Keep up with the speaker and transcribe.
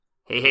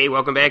Hey,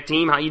 welcome back,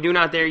 team. How you doing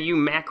out there, you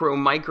macro,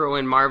 micro,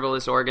 and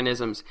marvelous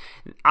organisms?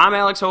 I'm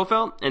Alex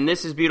Hofelt, and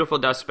this is Beautiful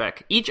Dust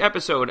Speck. Each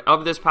episode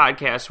of this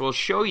podcast will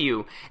show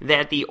you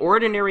that the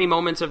ordinary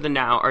moments of the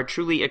now are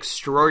truly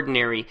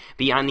extraordinary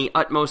beyond the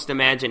utmost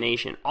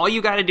imagination. All you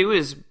got to do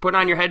is put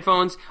on your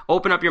headphones,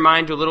 open up your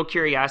mind to a little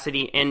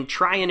curiosity, and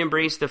try and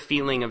embrace the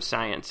feeling of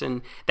science.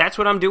 And that's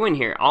what I'm doing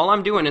here. All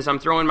I'm doing is I'm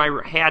throwing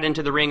my hat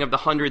into the ring of the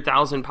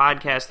 100,000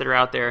 podcasts that are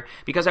out there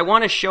because I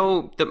want to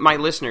show my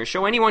listeners,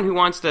 show anyone who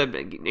wants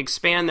to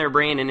expand their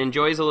brain and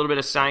enjoys a little bit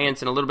of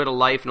science and a little bit of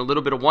life and a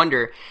little bit of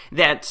wonder,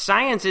 that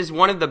science is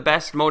one of the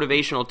best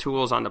motivational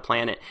tools on the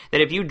planet.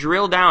 That if you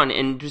drill down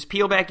and just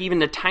peel back even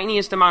the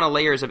tiniest amount of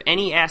layers of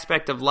any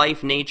aspect of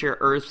life, nature,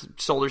 Earth,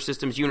 solar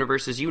systems,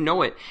 universes, you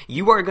know it,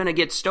 you are going to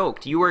get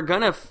stoked. You are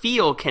going to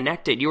feel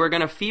connected. You are going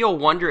to feel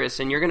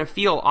wondrous, and you're going to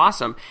feel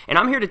awesome. And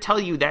I'm here to tell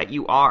you that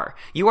you are.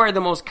 You are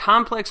the most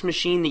complex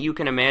machine that you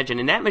can imagine.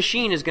 And that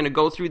machine is going to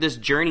go through this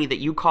journey that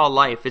you call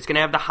life. It's going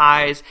to have the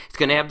highs. It's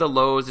going to have the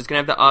lows. It's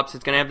going to have the ups,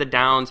 it's going to have the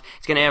downs,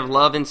 it's going to have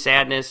love and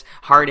sadness,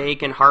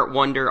 heartache and heart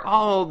wonder,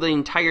 all the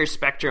entire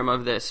spectrum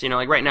of this. You know,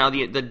 like right now,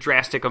 the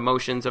drastic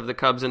emotions of the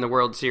Cubs in the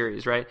World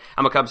Series, right?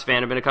 I'm a Cubs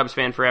fan, I've been a Cubs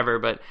fan forever,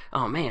 but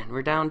oh man,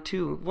 we're down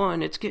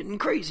 2-1, it's getting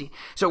crazy.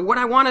 So what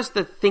I want us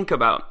to think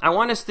about, I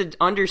want us to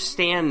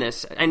understand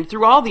this, and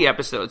through all the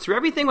episodes, through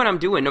everything what I'm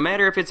doing, no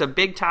matter if it's a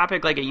big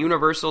topic like a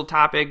universal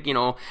topic, you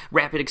know,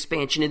 rapid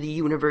expansion of the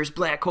universe,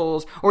 black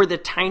holes, or the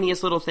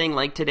tiniest little thing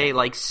like today,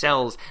 like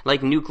cells,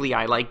 like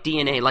nuclei, like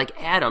DNA, like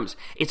atoms,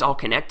 it's all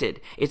connected.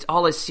 It's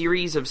all a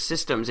series of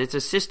systems. It's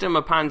a system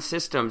upon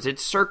systems.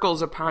 It's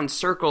circles upon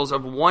circles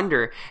of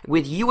wonder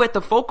with you at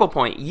the focal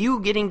point. You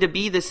getting to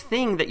be this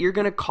thing that you're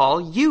going to call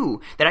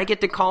you, that I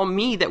get to call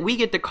me, that we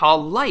get to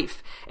call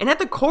life. And at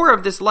the core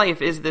of this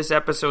life is this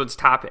episode's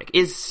topic,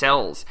 is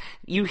cells.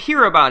 You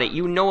hear about it.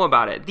 You know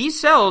about it. These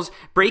cells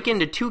break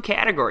into two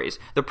categories,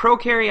 the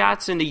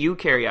prokaryotes and the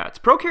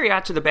eukaryotes.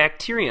 Prokaryotes are the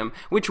bacterium,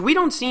 which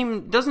doesn't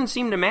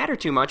seem to matter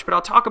too much, but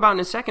I'll talk about in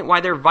a second why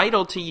they're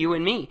vital to you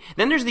and me.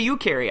 Then there's the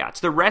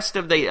eukaryotes, the rest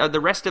of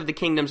the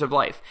kingdoms of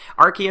life.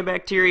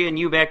 Archaeobacteria and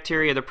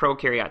eubacteria, the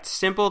prokaryotes.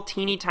 Simple,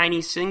 teeny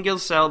tiny, single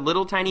cell,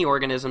 little tiny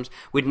organisms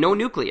with no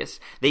nucleus.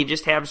 They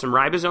just have some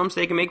ribosomes so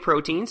they can make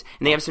proteins,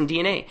 and they have some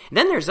DNA.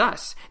 Then there's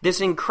us, this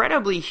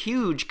incredibly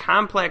huge,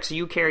 complex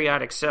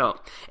eukaryotic cell.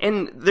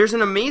 And there's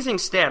an amazing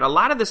stat. A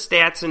lot of the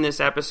stats in this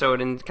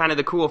episode and kind of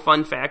the cool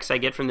fun facts I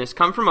get from this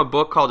come from a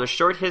book called A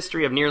Short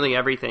History of Nearly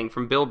Everything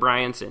from Bill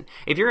Bryanson.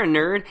 If you're a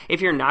nerd,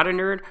 if you're not a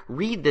nerd,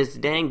 read this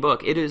dang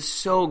book. It is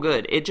so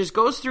good. It just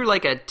goes through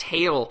like a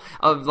tale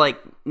of like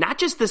not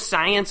just the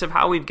science of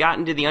how we've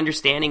gotten to the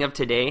understanding of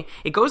today.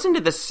 It goes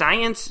into the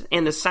science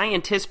and the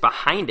scientists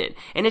behind it.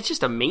 And it's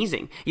just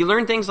amazing. You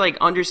learn things like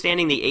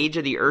understanding the age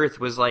of the Earth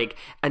was like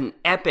an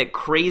epic,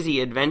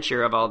 crazy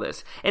adventure of all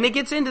this. And it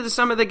gets into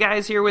some of the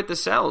guys here with the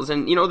cells.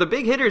 And you know, the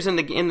big hitters in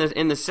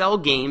the cell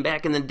game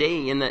back in the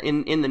day, in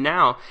the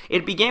now.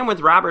 It began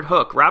with Robert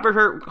Hooke.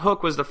 Robert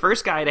Hooke was the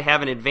first guy to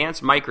have an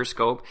advanced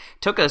microscope,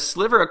 took a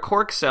sliver of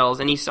cork cells,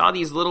 and he saw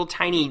these little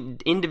tiny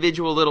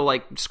individual little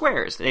like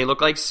squares. They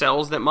look like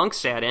cells that monks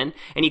sat in,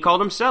 and he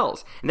called them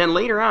cells. And then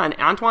later on,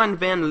 Antoine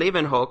van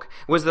Leeuwenhoek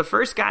was the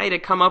first guy to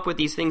come up with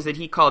these things that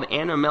he called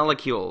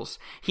animalcules.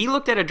 He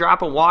looked at a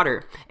drop of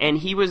water, and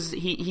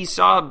he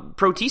saw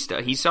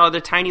protista. He saw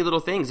the tiny little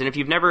things. And if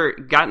you've never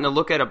gotten to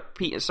look at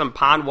some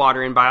pond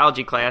water in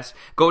biology class,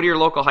 go to your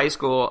local high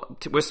school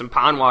with some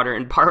pond water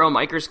and borrow a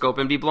microscope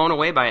and be blown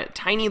away by it.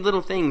 Tiny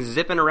little things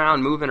zipping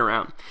around, moving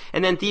around.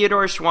 And then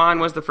Theodore Schwann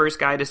was the first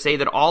guy to say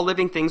that all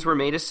living things were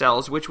made of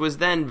cells, which was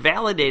then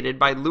validated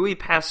by Louis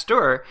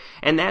Pasteur,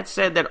 and that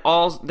said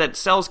that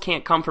cells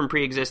can't come from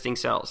pre-existing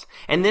cells.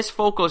 And this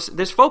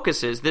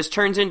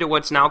turns into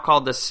what's now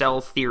called the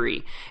cell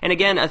theory. And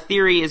again, a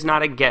theory is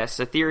not a guess.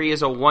 A theory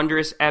is a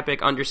wondrous,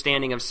 epic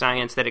understanding of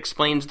science that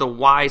explains the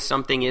why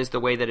something is the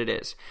way that it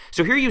is.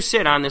 So here you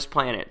sit on this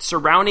planet,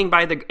 surrounding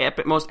by the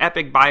most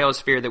epic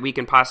biosphere that we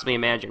can possibly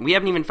imagine. We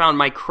haven't even found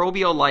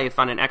microbial life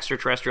on an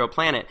extraterrestrial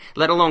planet,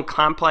 let alone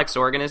complex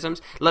organisms,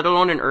 let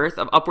alone an Earth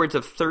of upwards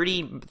of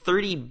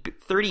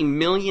 30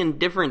 million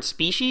different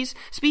species,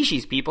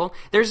 people.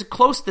 There's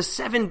close to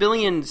 7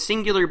 billion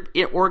singular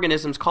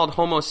organisms called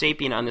Homo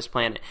sapien on this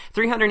planet.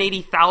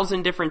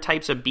 380,000 different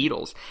types of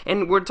beetles.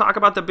 And we'll talk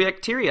about the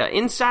bacteria.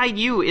 Inside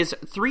you is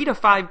 3 to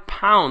 5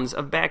 pounds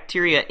of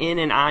bacteria in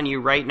and on you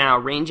right now,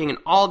 ranging in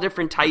all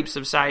different types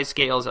of size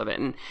scales of it.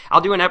 And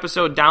I'll do an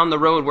episode down the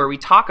road where we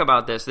talk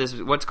about this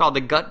what's called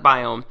the gut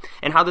biome,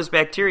 and how this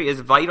bacteria is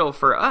vital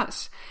for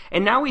us.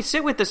 And now we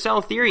sit with the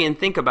cell theory and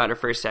think about it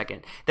for a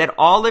second. That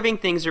all living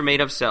things are made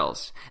of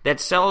cells.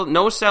 That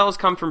no cells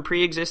come from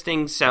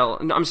pre-existing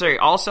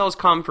all cells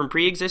come from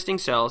pre-existing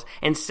cells,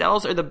 and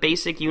cells are the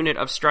basic unit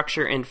of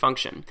structure and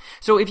function.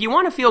 So if you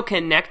want to feel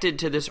connected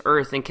to this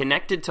earth and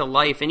connected to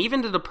life, and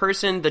even to the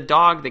person, the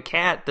dog, the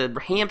cat, the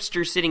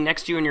hamster sitting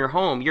next to you in your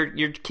home,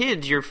 your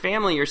kids, your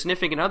family, your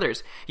significant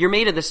others, you're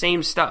made of the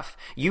same stuff.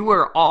 You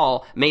are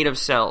all made of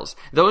cells.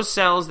 Those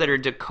cells that are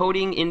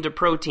decoding into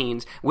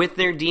proteins with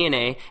their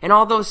DNA, and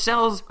all those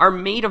cells are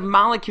made of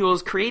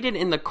molecules created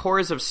in the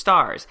cores of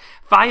stars.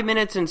 5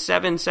 minutes and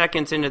 7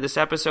 seconds into this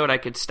episode, I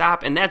could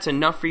stop, and that's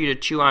enough for you to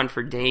chew on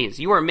for days.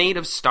 You are made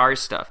of star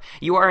stuff.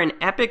 You are an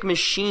epic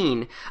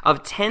machine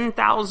of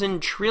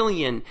 10,000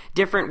 trillion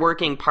different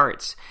working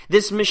parts.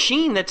 This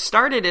machine that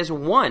started as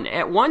one.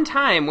 At one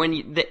time,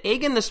 when the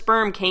egg and the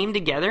sperm came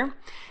together,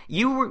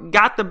 you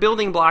got the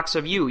building blocks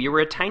of you. You were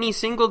a tiny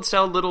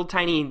single-celled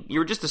you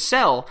were just a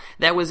cell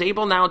that was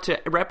able now to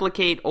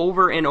replicate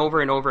over and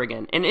over and over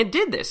again. And it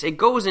did this. It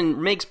goes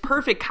and makes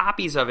perfect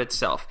copies of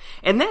itself.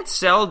 And that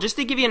cell, just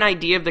to give you an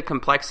idea of the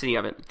complexity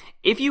of it,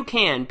 if you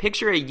can,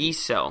 picture a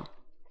yeast cell.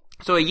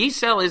 So a yeast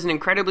cell is an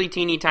incredibly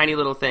teeny tiny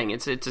little thing.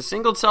 It's a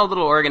single-celled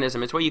little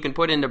organism. It's what you can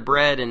put into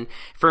bread and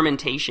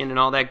fermentation and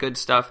all that good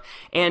stuff.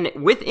 And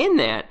within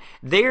that,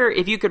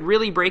 if you could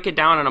really break it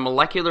down on a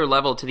molecular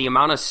level to the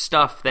amount of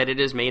stuff that it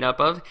is made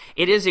up of,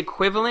 it is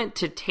equivalent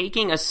to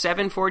taking a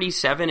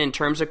 747 in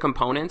terms of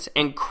components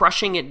and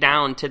crushing it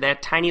down to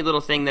that tiny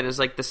little thing that is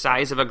like the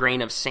size of a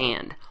grain of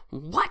sand.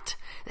 What?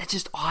 That's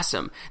just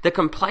awesome. The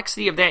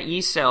complexity of that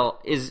yeast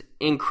cell is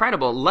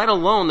incredible, let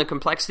alone the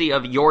complexity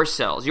of your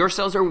cells. Your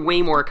cells are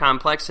way more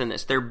complex than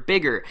this. They're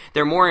bigger.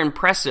 They're more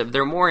impressive.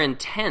 They're more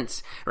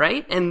intense,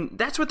 right? And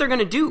that's what they're going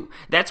to do.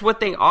 That's what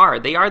they are.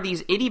 They are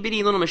these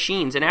itty-bitty little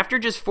machines. And after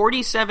just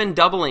 47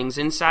 doublings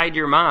inside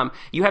your mom,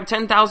 you have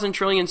 10,000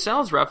 trillion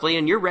cells roughly,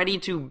 and you're ready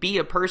to be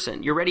a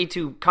person. You're ready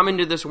to come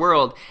into this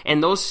world,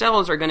 and those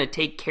cells are going to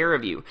take care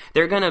of you.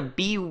 They're going to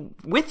be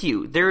with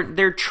you.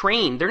 They're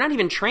trained. They're not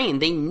even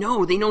trained. They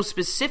know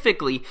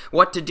specifically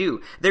what to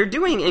do. They're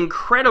doing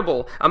incredible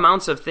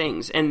amounts of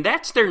things, and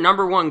that's their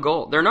number one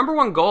goal. Their number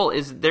one goal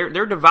is they're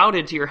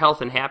devoted to your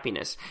health and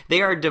happiness.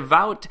 They are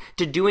devout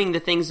to doing the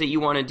things that you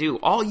want to do.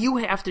 All you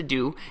have to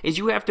do is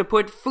you have to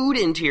put food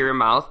into your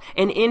mouth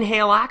and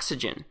inhale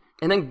oxygen.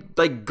 And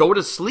then, go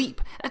to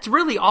sleep. That's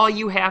really all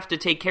you have to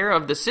take care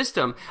of the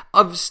system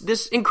of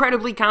this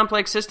incredibly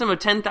complex system of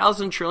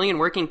 10,000 trillion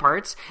working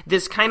parts,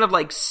 this kind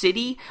of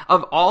city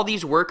of all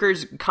these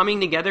workers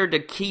coming together to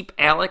keep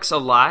Alex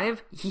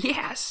alive.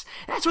 Yes,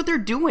 that's what they're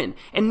doing.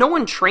 And no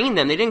one trained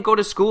them. They didn't go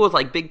to school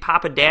with Big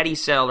Papa Daddy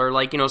cell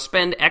or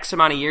spend X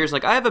amount of years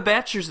I have a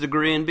bachelor's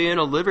degree in being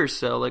a liver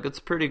cell. It's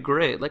pretty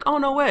great. Oh,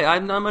 no way,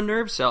 I'm a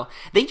nerve cell.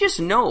 They just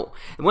know.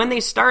 When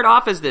they start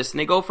off as this and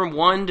they go from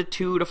 1 to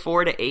 2 to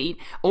 4 to 8,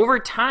 over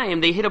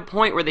time, they hit a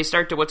point where they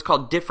start to what's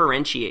called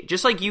differentiate.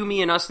 Just like you,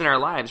 me, and us in our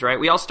lives, right?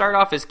 We all start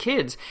off as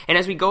kids, and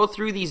as we go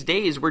through these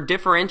days, we're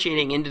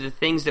differentiating into the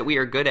things that we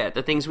are good at,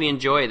 the things we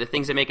enjoy, the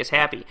things that make us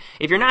happy.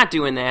 If you're not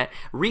doing that,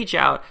 reach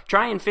out,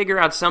 try and figure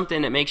out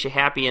something that makes you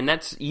happy, and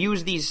that's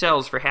use these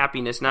cells for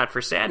happiness, not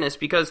for sadness,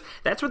 because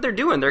that's what they're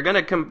doing. They're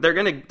gonna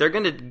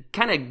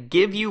kind of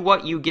give you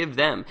what you give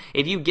them.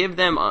 If you give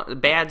them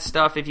bad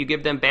stuff, if you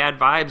give them bad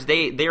vibes,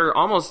 they're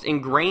almost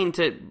ingrained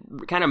to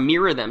kind of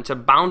mirror them, to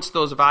bounce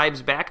those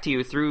vibes back to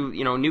you through,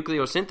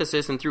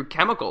 nucleosynthesis and through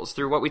chemicals,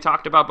 through what we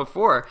talked about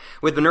before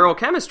with the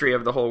neurochemistry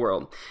of the whole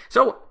world.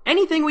 So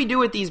anything we do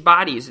with these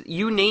bodies,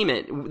 you name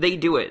it, they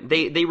do it.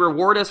 They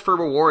reward us for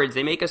rewards.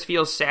 They make us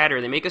feel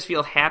sadder. They make us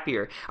feel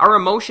happier. Our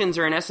emotions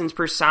are in essence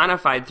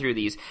personified through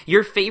these.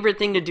 Your favorite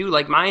thing to do,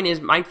 like mine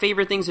is, my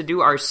favorite things to do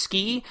are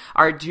ski,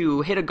 are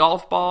to hit a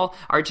golf ball,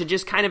 are to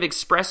just kind of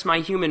express my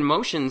human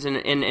emotions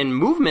and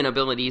movement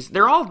abilities.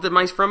 They're all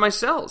from my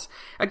cells.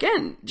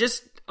 Again,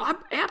 just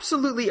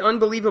absolutely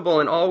unbelievable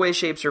in all ways,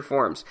 shapes, or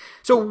forms.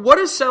 So what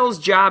a cell's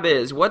job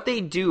is, what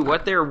they do,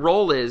 what their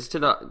role is,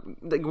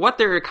 what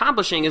they're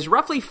accomplishing is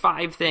roughly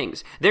 5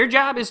 things. Their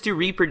job is to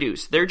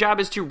reproduce. Their job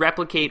is to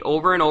replicate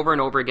over and over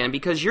and over again,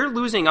 because you're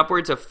losing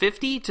upwards of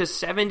 50 to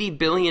 70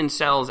 billion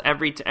cells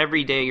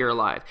every day you're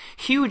alive.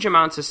 Huge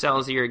amounts of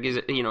cells that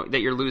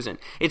you're losing.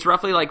 It's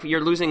roughly like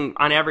you're losing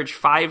on average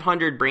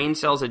 500 brain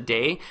cells a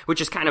day,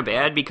 which is kind of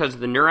bad because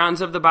the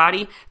neurons of the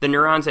body, the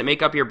neurons that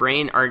make up your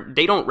brain,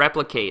 they don't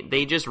replicate.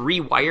 They just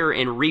rewire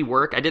and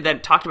rework.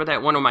 Talked about that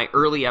in one of my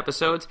early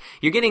episodes.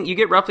 You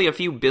get roughly a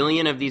few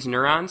billion of these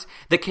neurons.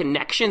 The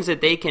connections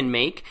that they can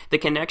make, the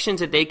connections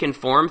that they can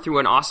form through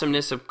an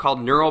awesomeness called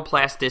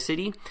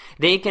neuroplasticity,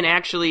 they can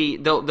actually,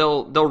 they'll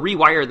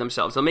rewire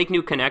themselves. They'll make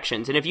new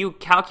connections. And if you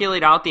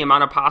calculate out the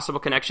amount of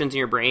possible connections in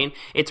your brain,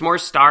 it's more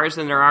stars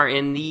than there are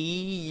in the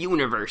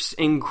universe.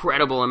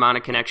 Incredible amount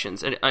of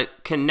connections. A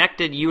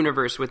connected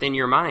universe within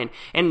your mind.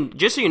 And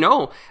just so you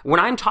know, when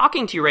I'm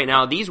talking to you right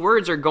now, these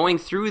words are going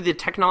through the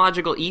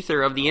technological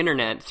ether of the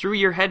internet, through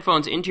your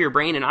headphones into your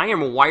brain, and I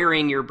am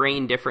wiring your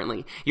brain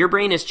differently. Your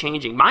brain is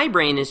changing. My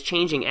brain is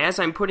changing as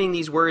I'm putting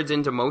these words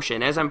into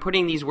motion, as I'm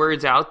putting these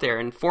words out there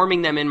and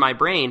forming them in my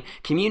brain,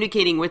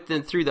 communicating with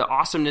them through the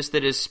awesomeness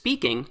that is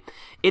speaking.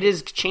 It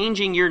is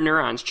changing your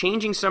neurons,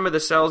 changing some of the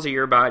cells of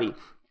your body.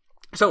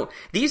 So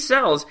these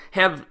cells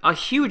have a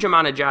huge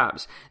amount of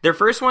jobs. Their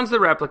first one's to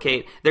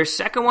replicate. Their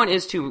second one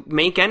is to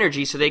make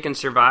energy so they can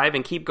survive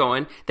and keep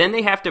going. Then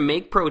they have to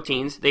make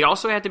proteins. They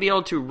also have to be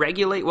able to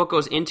regulate what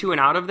goes into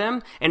and out of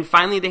them. And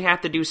finally, they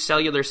have to do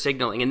cellular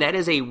signaling. And that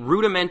is a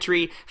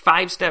rudimentary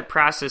 5-step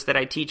process that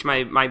I teach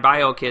my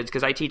bio kids,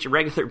 because I teach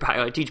regular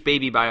bio. I teach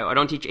baby bio. I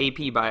don't teach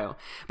AP bio.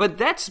 But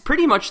that's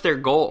pretty much their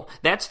goal.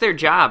 That's their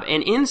job.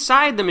 And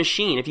inside the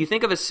machine, if you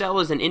think of a cell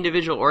as an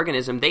individual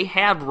organism, they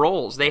have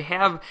roles. They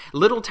have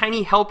little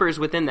tiny helpers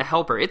within the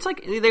helper. It's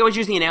like, they always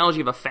use the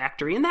analogy of a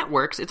factory, and that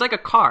works. It's like a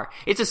car.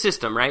 It's a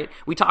system, right?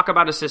 We talk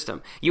about a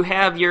system. You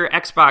have your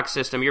Xbox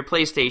system, your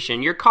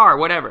PlayStation, your car,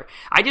 whatever.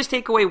 I just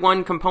take away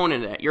one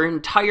component of that. Your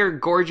entire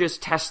gorgeous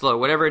Tesla,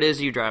 whatever it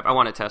is you drive. I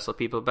want a Tesla,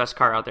 people. Best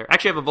car out there.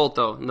 Actually, I have a Volt,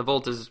 though, and the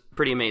Volt is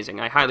pretty amazing.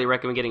 I highly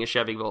recommend getting a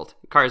Chevy Volt.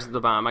 Car's the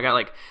bomb. I got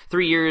like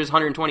 3 years,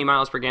 120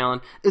 miles per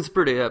gallon. It's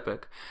pretty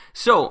epic.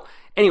 So,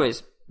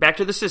 anyways, back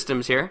to the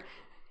systems here.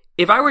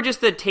 If I were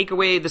just to take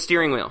away the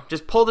steering wheel,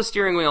 just pull the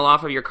steering wheel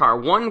off of your car,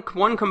 one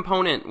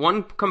component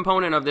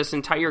of this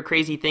entire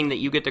crazy thing that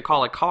you get to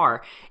call a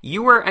car,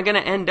 you are going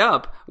to end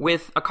up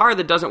with a car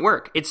that doesn't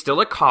work. It's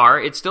still a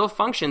car, it still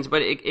functions,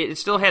 but it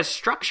still has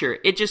structure.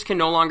 It just can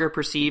no longer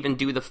perceive and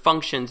do the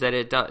functions that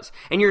it does.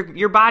 And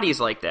your body's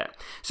like that.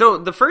 So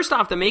the first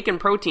off, the making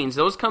proteins,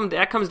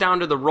 that comes down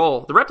to the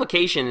role. The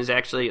replication is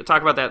actually, I'll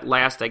talk about that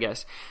last, I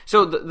guess.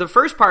 So the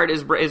first part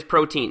is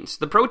proteins.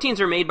 The proteins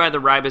are made by the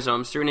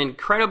ribosomes through an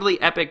incredibly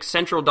epic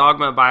central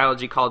dogma of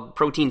biology called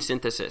protein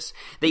synthesis.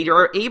 They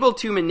are able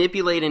to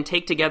manipulate and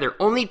take together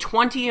only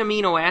 20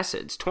 amino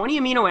acids. 20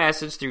 amino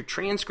acids through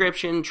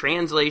transcription,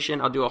 translation.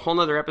 I'll do a whole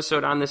nother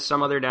episode on this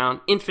some other down.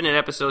 Infinite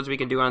episodes we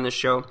can do on this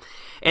show.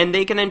 And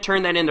they can then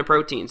turn that into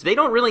proteins. They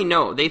don't really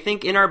know. They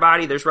think in our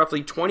body there's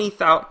roughly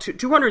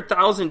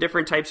 200,000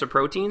 different types of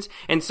proteins,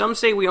 and some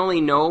say we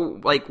only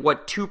know like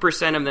what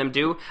 2% of them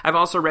do. I've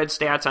also read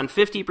stats on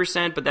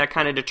 50%, but that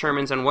kind of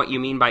determines on what you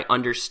mean by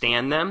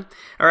understand them.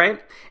 All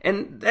right?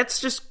 And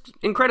that's just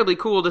incredibly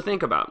cool to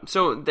think about.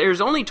 So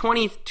there's only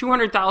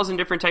 200,000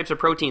 different types of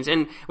proteins,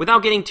 and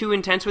without getting too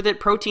intense with it,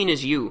 protein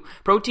is you.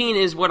 Protein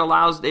is what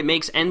it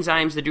makes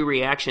enzymes to do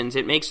reactions.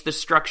 It makes the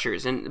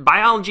structures, and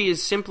biology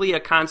is simply a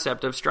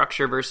concept of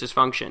structure versus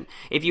function.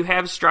 If you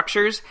have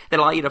structures that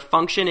allow you to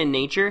function in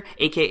nature,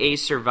 aka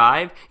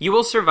survive, you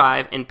will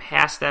survive and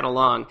pass that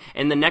along,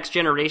 and the next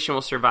generation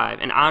will survive,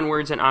 and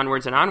onwards and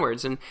onwards and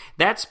onwards. And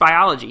that's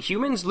biology.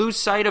 Humans lose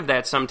sight of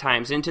that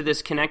sometimes into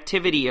this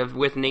connectivity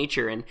with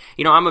nature. And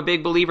I'm a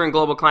big believer in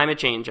global climate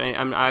change.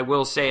 I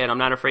will say it. I'm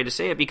not afraid to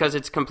say it because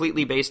it's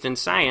completely based in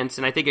science,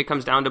 and I think it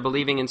comes down to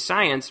believing in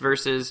science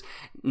versus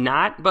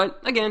not. But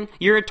again,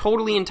 you're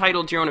totally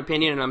entitled to your own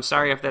opinion, and I'm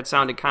sorry if that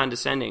sounded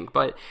condescending,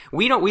 but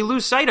we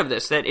lose sight of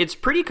this, that it's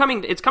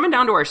coming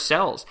down to our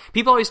cells.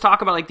 People always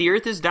talk about like the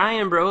earth is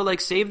dying, bro,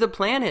 like save the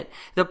planet.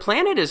 The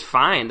planet is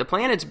fine. The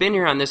planet's been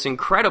here on this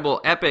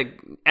incredible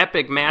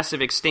epic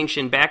massive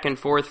extinction, back and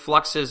forth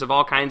fluxes of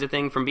all kinds of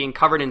things, from being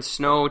covered in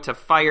snow to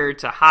fire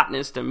to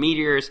hotness to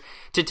meteors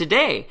to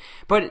today.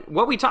 But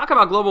what we talk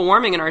about global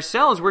warming in our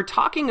cells, we're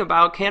talking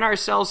about, can our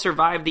cells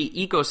survive the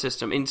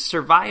ecosystem and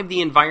survive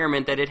the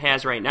environment that it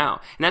has right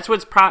now? And that's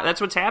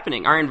what's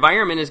happening. Our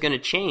environment is going to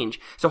change.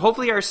 So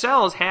hopefully our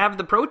cells have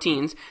the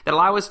proteins that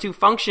allow us to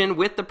function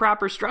with the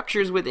proper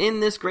structures within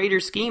this greater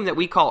scheme that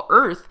we call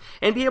Earth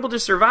and be able to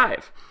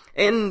survive.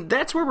 And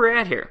that's where we're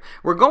at here.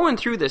 We're going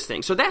through this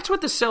thing. So that's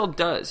what the cell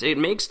does. It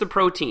makes the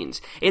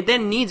proteins. It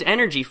then needs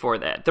energy for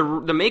that.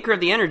 The maker of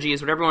the energy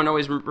is what everyone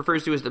always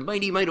refers to as the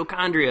mighty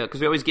mitochondria, because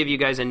we always give you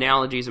guys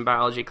analogies in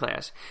biology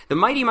class. The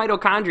mighty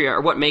mitochondria are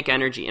what make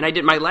energy. And I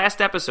did my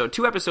last episode,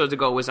 2 episodes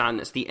ago, was on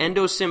this, the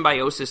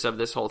endosymbiosis of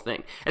this whole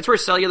thing. That's where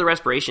cellular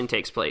respiration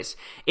takes place.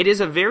 It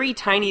is a very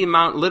tiny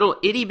amount, little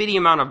itty-bitty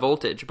amount of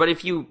voltage. But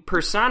if you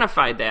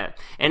personified that,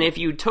 and if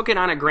you took it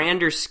on a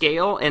grander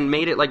scale and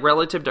made it like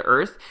relative to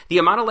Earth, the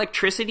amount of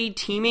electricity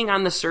teeming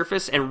on the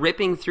surface and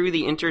ripping through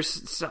the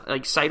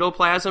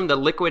cytoplasm, the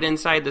liquid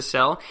inside the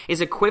cell,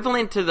 is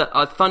equivalent to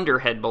a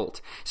thunderhead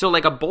bolt. So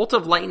like a bolt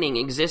of lightning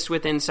exists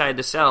inside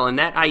the cell, and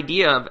that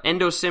idea of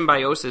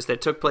endosymbiosis that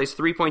took place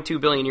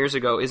 3.2 billion years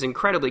ago is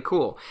incredibly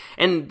cool.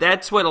 And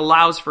that's what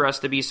allows for us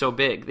to be so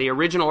big. The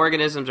original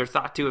organisms are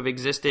thought to have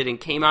existed and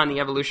came on the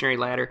evolutionary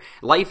ladder,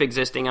 life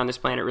existing on this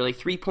planet really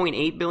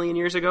 3.8 billion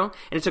years ago,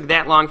 and it took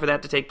that long for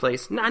that to take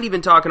place. Not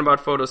even talking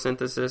about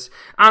photosynthesis,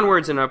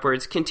 onwards and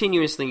upwards,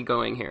 continuously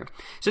going here.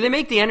 So they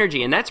make the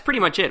energy, and that's pretty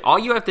much it. All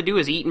you have to do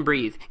is eat and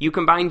breathe. You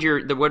combine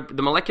the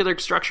molecular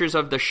structures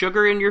of the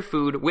sugar in your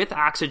food with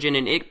oxygen,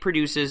 and it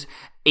produces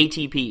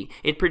ATP.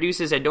 It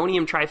produces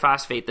adenosine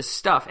triphosphate,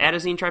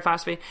 adenosine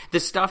triphosphate,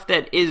 the stuff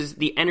that is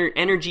the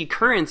energy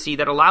currency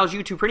that allows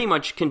you to pretty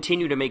much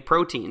continue to make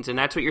proteins, and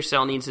that's what your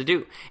cell needs to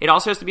do. It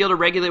also has to be able to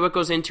regulate what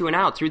goes into and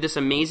out through this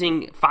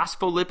amazing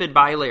phospholipid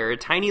bilayer, a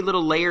tiny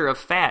little layer of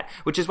fat,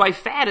 which is why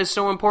fat is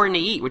so important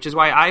to eat, which is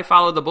why I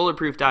follow the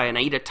bulletproof diet, and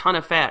I eat a ton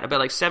of fat. I bet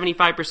like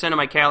 75% of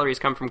my calories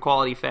come from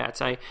quality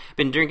fats. I've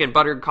been drinking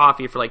buttered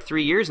coffee for like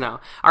 3 years now.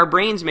 Our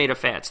brain's made of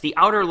fats. The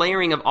outer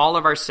layering of all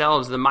of our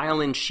cells, the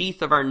myelin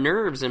sheath of of our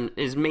nerves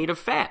is made of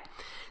fat.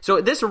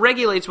 So this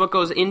regulates what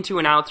goes into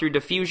and out through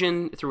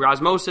diffusion, through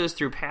osmosis,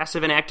 through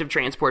passive and active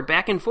transport,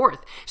 back and forth.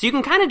 So you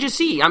can kind of just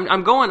see,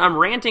 I'm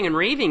ranting and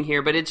raving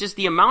here, but it's just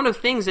the amount of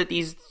things that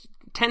these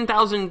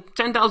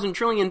 10,000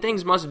 trillion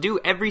things must do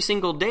every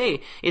single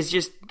day is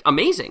just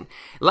amazing.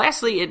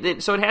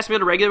 Lastly, so it has to be able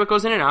to regulate what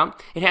goes in and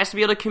out. It has to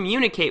be able to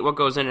communicate what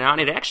goes in and out.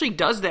 It actually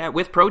does that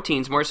with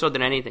proteins more so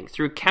than anything.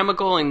 Through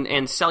chemical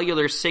and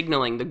cellular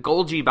signaling, the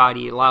Golgi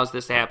body allows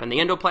this to happen. The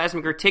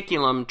endoplasmic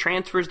reticulum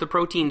transfers the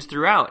proteins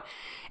throughout.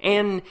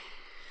 And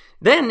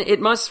then it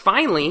must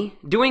finally,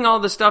 doing all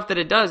the stuff that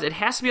it does, it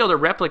has to be able to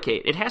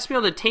replicate. It has to be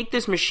able to take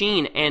this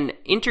machine and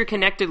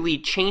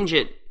interconnectedly change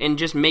it and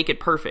just make it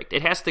perfect.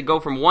 It has to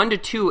go from 1 to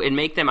 2 and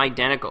make them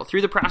identical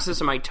through the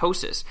process of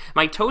mitosis.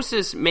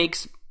 Mitosis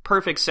makes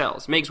perfect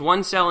cells, makes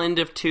one cell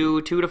into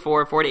 2, 2 to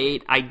 4, 4 to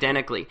 8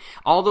 identically.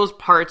 All those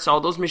parts,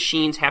 all those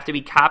machines have to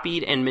be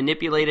copied and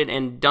manipulated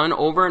and done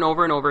over and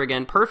over and over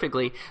again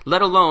perfectly,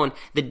 let alone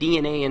the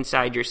DNA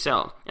inside your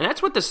cell. And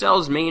that's what the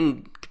cell's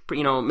main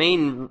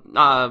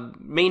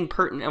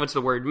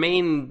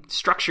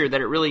structure that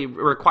it really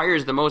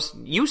requires the most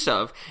use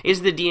of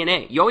is the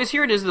DNA. You always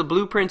hear it as the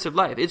blueprints of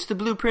life. It's the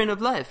blueprint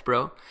of life,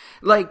 bro.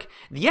 Like,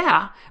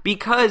 yeah,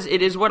 because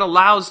it is what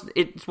allows,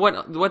 it's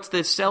what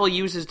the cell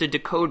uses to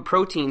decode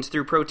proteins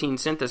through protein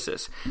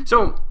synthesis.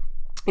 So,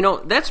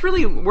 that's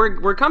really,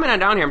 we're coming on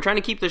down here. I'm trying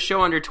to keep the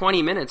show under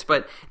 20 minutes,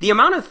 but the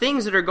amount of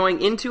things that are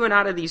going into and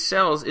out of these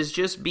cells is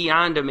just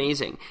beyond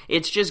amazing.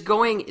 It's just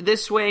going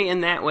this way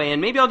and that way,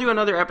 and maybe I'll do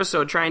another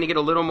episode trying to get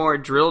a little more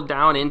drilled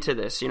down into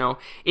this,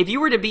 If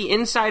you were to be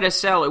inside a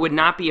cell, it would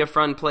not be a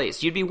fun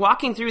place. You'd be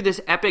walking through this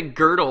epic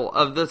girdle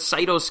of the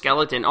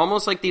cytoskeleton,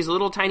 almost like these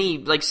little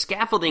tiny,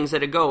 scaffoldings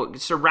that go,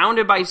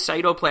 surrounded by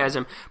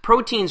cytoplasm,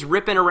 proteins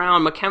ripping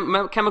around,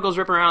 chemicals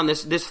ripping around,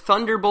 this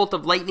thunderbolt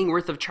of lightning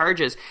worth of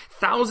charges,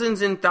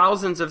 thousands and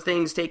thousands of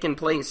things taking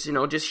place,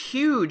 just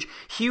huge,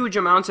 huge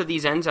amounts of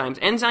these enzymes.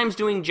 Enzymes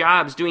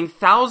doing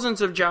thousands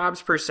of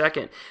jobs per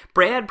second.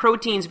 Bad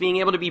proteins being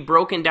able to be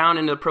broken down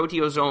into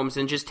proteosomes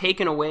and just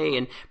taken away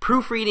and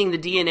proofreading the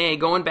DNA,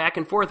 going back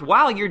and forth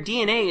while your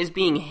DNA is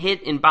being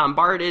hit and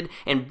bombarded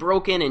and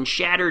broken and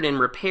shattered and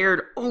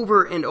repaired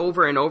over and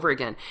over and over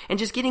again. And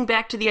just getting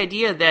back to the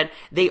idea that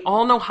they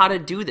all know how to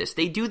do this.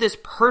 They do this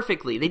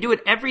perfectly. They do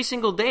it every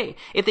single day.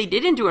 If they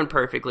didn't do it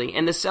perfectly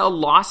and the cell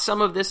lost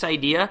some of this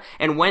idea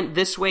and went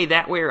this way,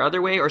 that way, or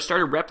other way, or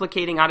started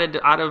replicating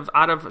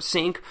out of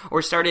sync,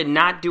 or started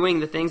not doing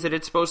the things that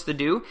it's supposed to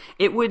do,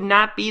 it would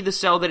not be the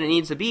cell that it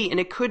needs to be, and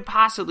it could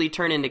possibly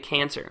turn into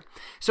cancer.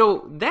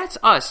 So that's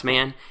us,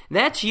 man.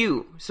 That's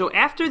you. So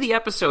after the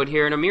episode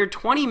here, in a mere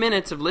 20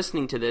 minutes of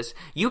listening to this,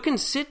 you can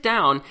sit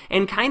down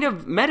and kind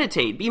of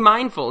meditate, be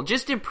mindful,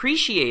 just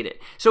appreciate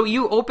it. So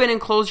you open and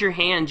close your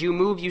hands, you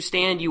move, you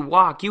stand, you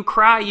walk, you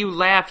cry, you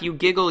laugh, you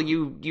giggle,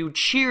 you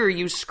cheer,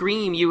 you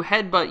scream, you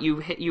headbutt,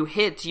 you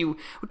hit, you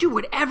do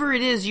whatever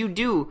it is you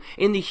do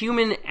in the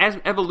human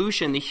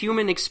evolution, the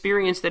human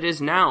experience that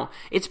is now.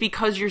 It's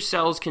because your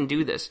cells can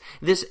do this.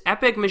 This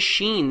epic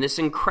machine, this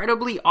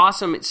incredibly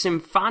awesome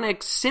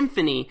symphonic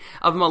symphony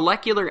of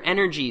molecular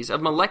energies,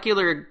 of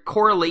molecular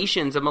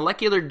correlations, of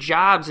molecular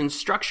jobs and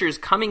structures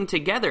coming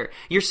together.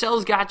 Your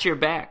cells got your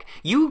back.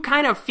 You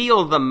kind of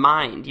feel the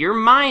mind. Your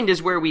mind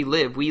is where we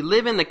live. We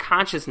live in the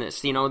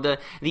consciousness,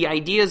 the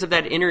ideas of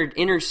that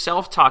inner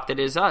self-talk that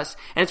is us.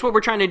 And it's what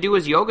we're trying to do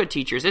as yoga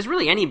teachers. As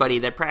really anybody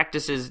that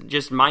practices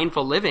just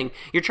mindful living,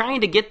 you're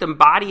trying to get the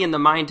body and the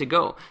mind to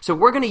go. So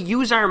we're going to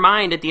use our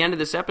mind at the end of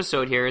this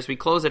episode here as we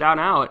close it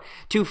out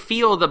to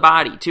feel the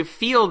body, to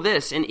feel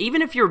this. And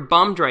even if you're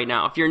bummed right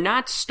now, if you're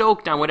not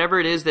stoked on whatever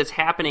it is that's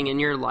happening in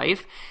your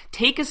life,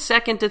 take a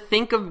second to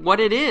think of what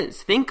it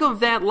is. Think of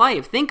that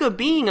life. Think of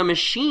being a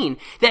machine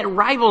that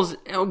rivals,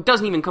 you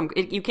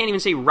can't even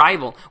say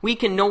rival. We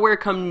can nowhere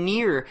come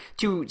near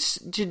to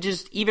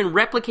just even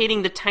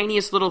replicating the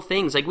tiniest little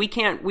things. Like we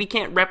can't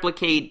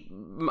replicate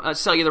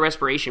cellular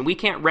respiration. We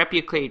can't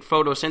replicate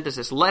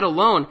photosynthesis, let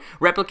alone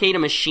replicate a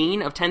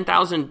machine of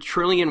 10,000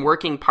 trillion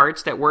working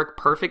parts that work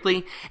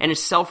perfectly and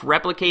is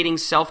self-replicating,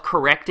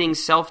 self-correcting,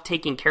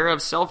 self-taking care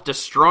of,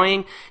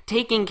 self-destroying,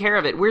 taking care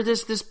of it. We're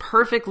this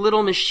perfect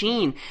little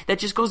machine that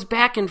just goes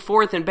back and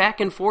forth,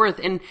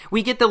 and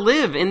we get to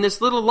live in this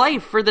little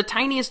life for the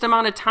tiniest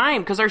amount of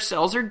time because our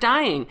cells are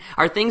dying.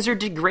 Our things are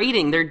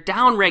degrading. They're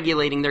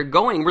down-regulating. They're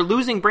going. We're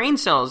losing brain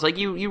cells.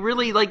 You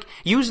really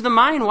use the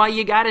mind while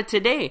you got it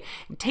today.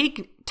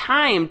 Take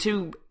time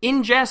to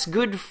ingest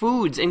good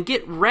foods and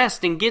get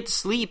rest and get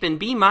sleep and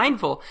be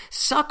mindful.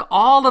 Suck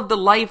all of the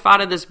life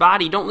out of this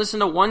body. Don't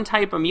listen to one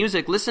type of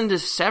music. Listen to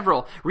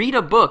several. Read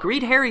a book.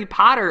 Read Harry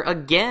Potter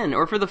again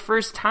or for the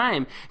first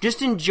time.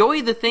 Just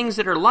enjoy the things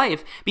that are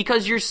life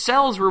because your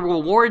cells will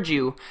reward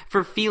you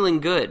for feeling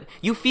good.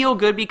 You feel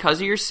good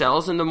because of your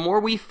cells, and the more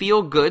we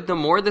feel good, the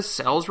more the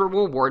cells will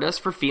reward us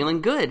for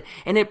feeling good.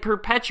 And it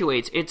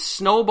perpetuates. It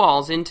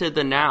snowballs into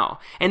the now.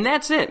 And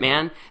that's it,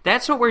 man.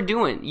 That's what we're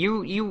doing.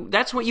 You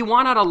that's what you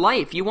want out of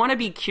life. You want to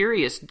be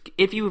curious.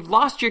 If you've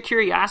lost your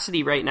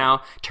curiosity right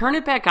now, turn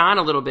it back on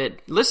a little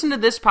bit. Listen to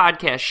this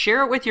podcast.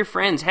 Share it with your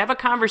friends. Have a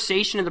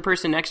conversation with the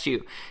person next to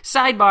you.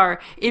 Sidebar,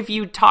 if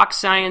you talk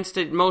science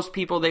to most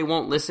people, they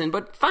won't listen,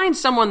 but find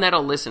someone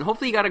that'll listen.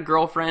 Hopefully you got a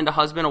girlfriend, a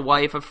husband, a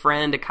wife, a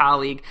friend, a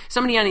colleague,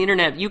 somebody on the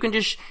internet. You can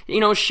just,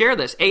 share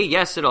this.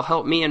 Yes, it'll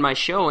help me in my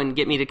show and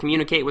get me to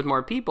communicate with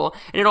more people,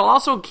 and it'll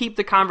also keep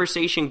the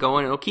conversation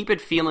going. It'll keep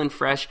it feeling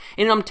fresh,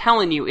 and I'm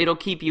telling you, it'll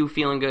keep you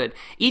feeling good.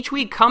 Each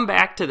week, come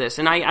back to this,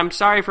 and I'm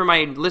sorry for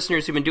my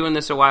listeners who've been doing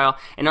this a while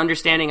and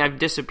understanding I've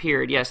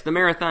disappeared. Yes, the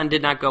marathon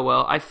did not go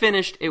well. I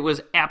finished. It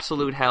was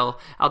absolute hell.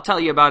 I'll tell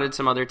you about it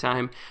some other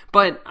time,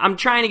 but I'm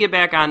trying to get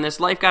back on this.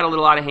 Life got a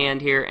little out of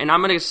hand here, and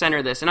I'm going to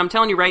center this, and I'm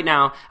telling you right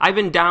now, I've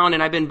been down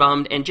and I've been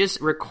bummed, and just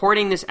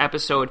recording this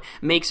episode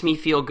makes me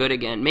feel good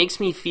again, makes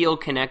me feel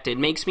connected,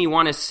 makes me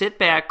want to sit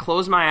back,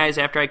 close my eyes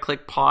after I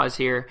click pause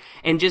here,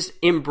 and just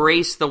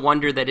embrace the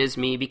wonder that is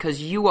me,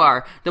 because you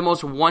are the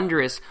most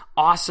wondrous,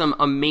 awesome,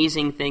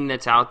 amazing thing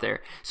that's out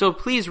there. So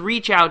please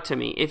reach out to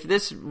me. If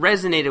this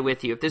resonated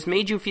with you, if this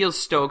made you feel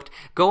stoked,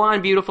 go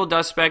on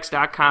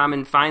beautifuldustspecs.com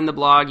and find the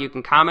blog. You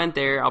can comment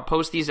there. I'll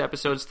post these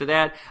episodes to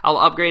that. I'll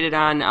upgrade it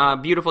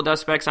on Beautiful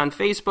Dust Specs on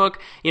Facebook.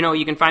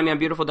 You can find me on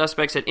Beautiful Dust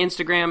Specs at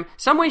Instagram,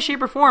 some way,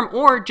 shape, or form,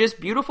 or just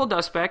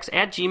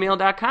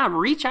beautifuldustspecs@gmail.com.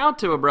 Reach out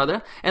to a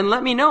brother and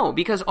let me know,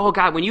 because, oh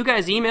God, when you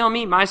guys email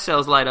me, my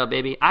cells light up,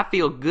 baby. I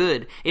feel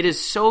good. It is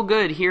so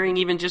good hearing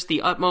even just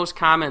the utmost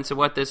comments of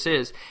what this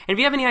is. And if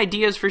you have any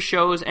ideas for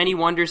shows, any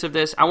wonders of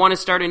this, I want to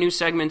start a new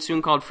segment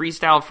soon called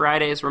Freestyle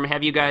Fridays, where I'm going to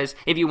have you guys,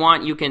 if you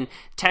want, you can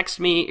text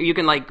me, or you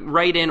can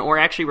write in or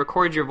actually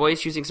record your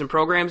voice using some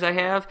programs I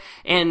have,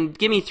 and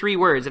give me 3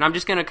 words, and I'm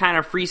just going to kind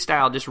of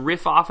freestyle, just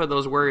riff off of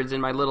those words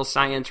in my little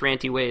science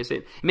ranty ways.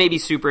 It may be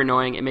super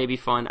annoying, it may be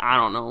fun, I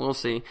don't know, we'll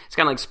see. It's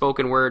kind of like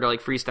spoken word or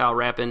like freestyle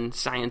rapping,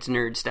 science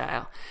nerd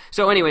style.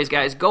 So anyways,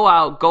 guys, go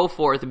out, go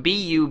forth, be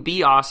you,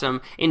 be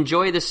awesome,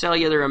 enjoy the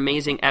cellular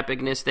amazing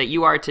epicness that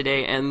you are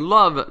today, and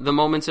love the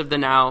moments of the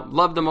now,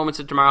 love the moments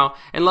of tomorrow,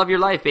 and love your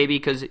life, baby,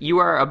 because you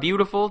are a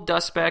beautiful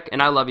dust speck,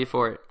 and I love you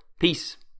for it. Peace.